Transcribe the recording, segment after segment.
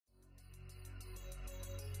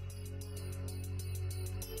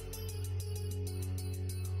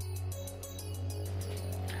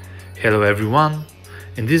Hello everyone,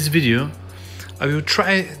 in this video I will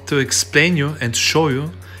try to explain you and show you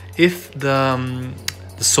if the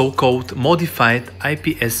so-called modified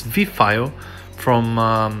IPSW file from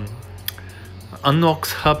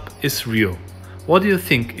Unlock's hub is real. What do you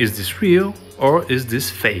think? Is this real or is this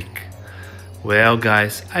fake? Well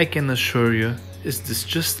guys, I can assure you is this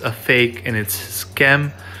just a fake and it's a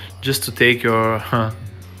scam just to take your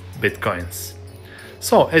bitcoins.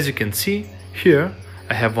 So as you can see here,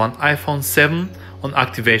 I have one iPhone 7 on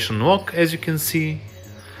activation lock, as you can see,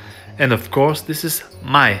 and of course this is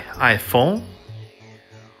my iPhone.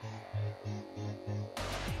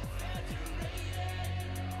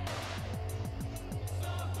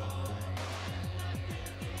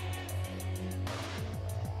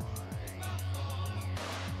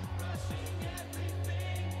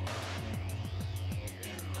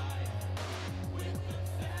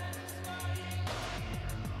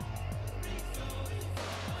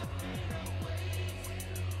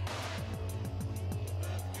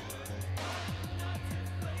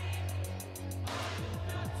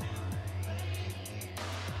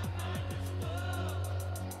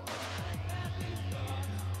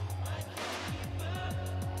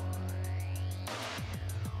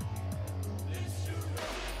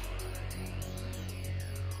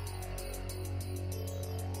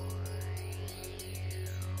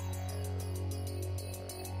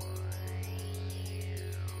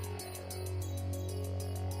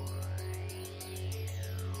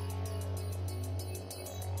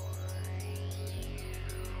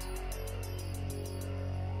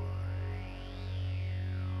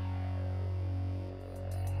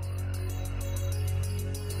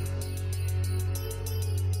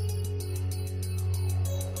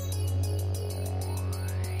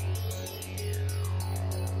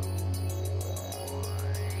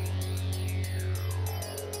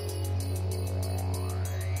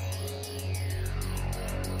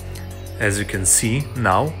 As you can see,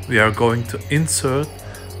 now we are going to insert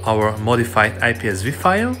our modified IPSW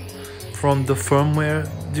file from the firmware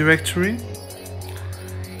directory.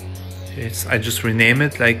 I just rename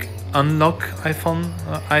it like Unlock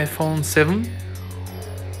iPhone 7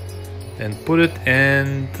 and put it,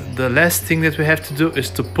 and the last thing that we have to do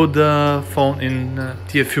is to put the phone in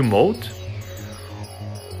TFU mode.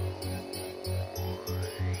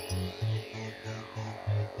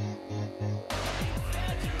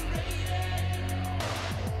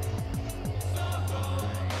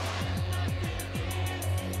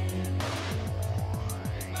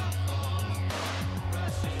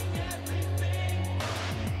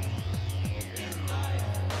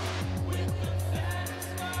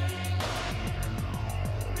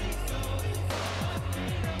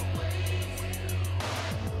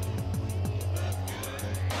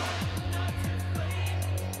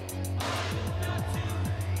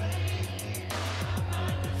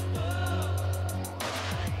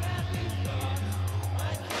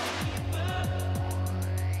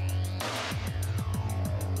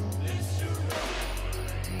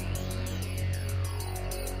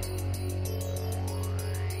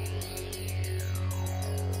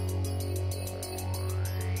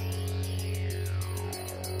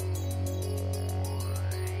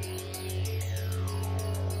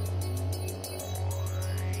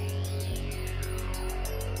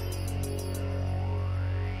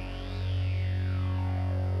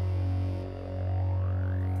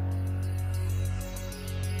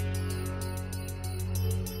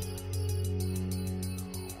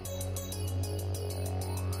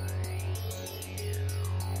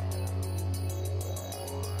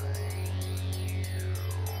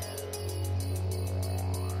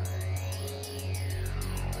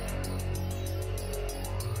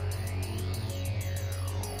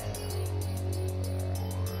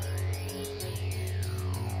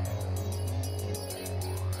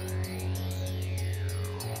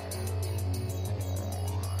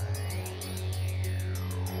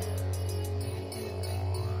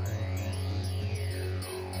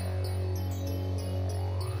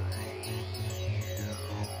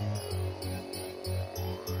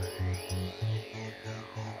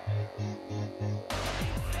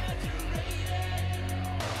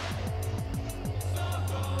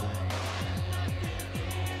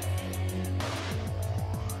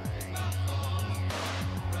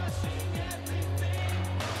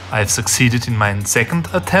 I have succeeded in my second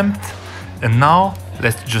attempt, and now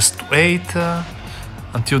let's just wait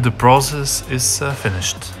until the process is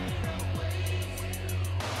finished.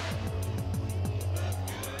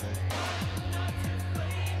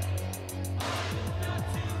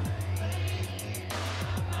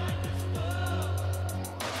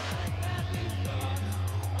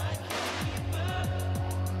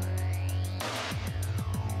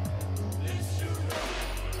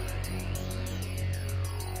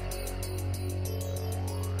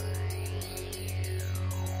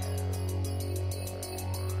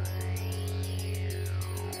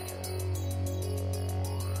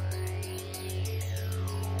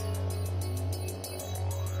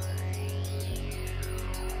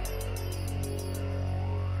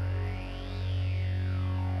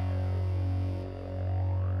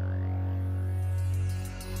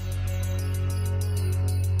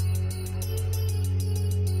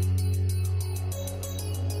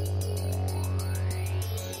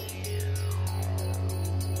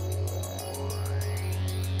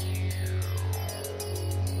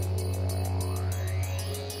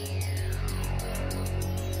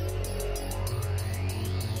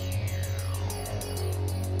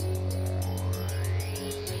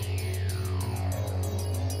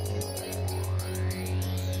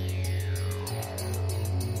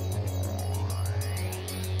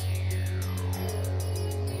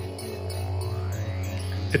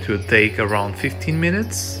 It will take around 15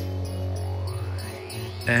 minutes.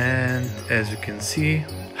 And as you can see,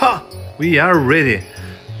 we are ready.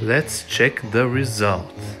 Let's check the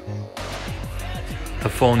result. The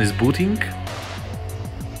phone is booting.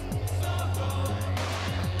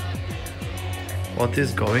 What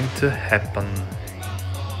is going to happen?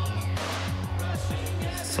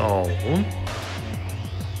 So,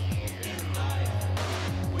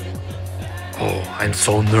 oh, I'm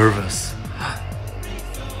so nervous.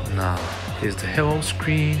 Now, here's the hello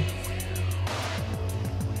screen.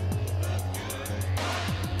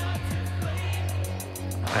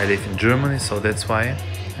 I live in Germany, so that's why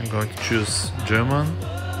I'm going to choose German.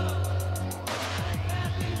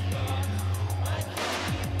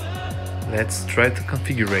 Let's try to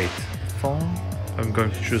configure the phone. I'm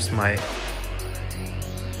going to choose my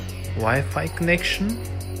Wi-Fi connection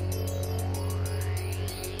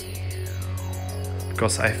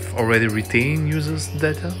because I've already retained users'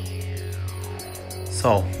 data.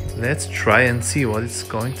 So let's try and see what is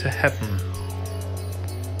going to happen.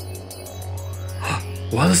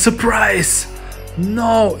 What a surprise!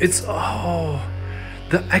 No, it's the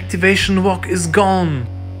activation lock is gone.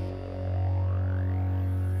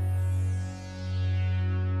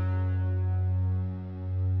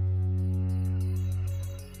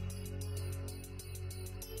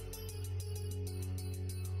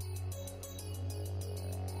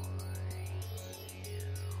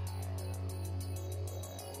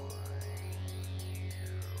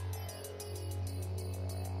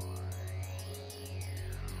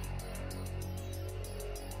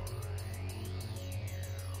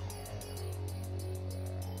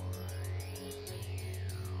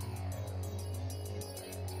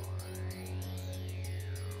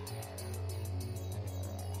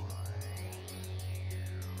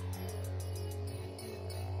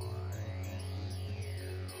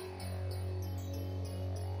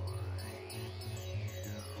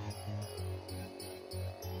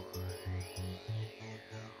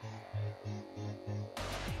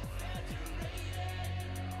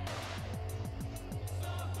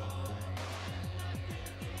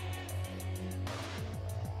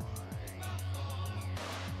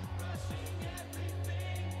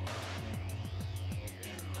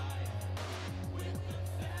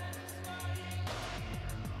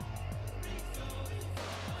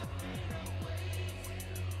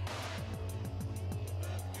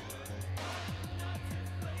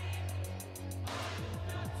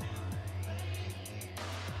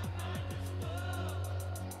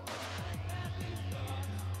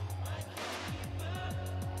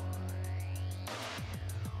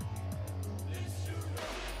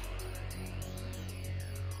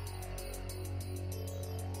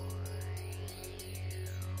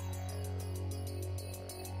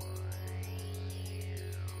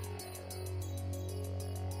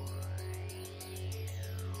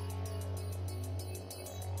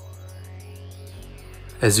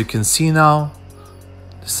 As you can see now,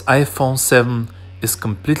 this iPhone 7 is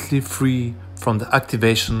completely free from the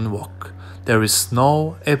activation lock. There is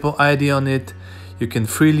no Apple ID on it. You can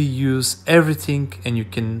freely use everything and you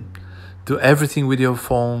can do everything with your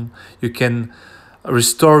phone. You can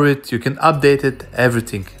restore it, you can update it,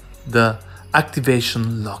 everything. The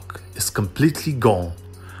activation lock is completely gone.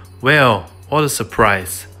 Well, what a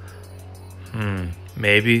surprise.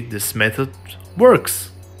 Maybe this method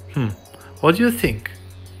works. What do you think?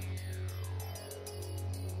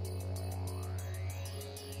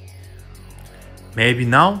 Maybe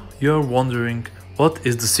now you're wondering, what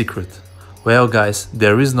is the secret? Well guys,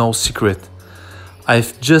 there is no secret.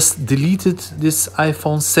 I've just deleted this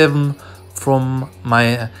iPhone 7 from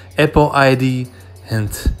my Apple ID,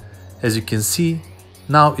 and as you can see,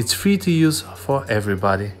 now it's free to use for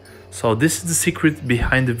everybody. So this is the secret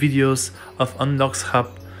behind the videos of Unlocks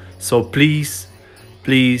Hub. So please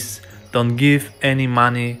don't give any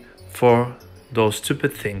money for those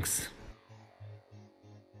stupid things.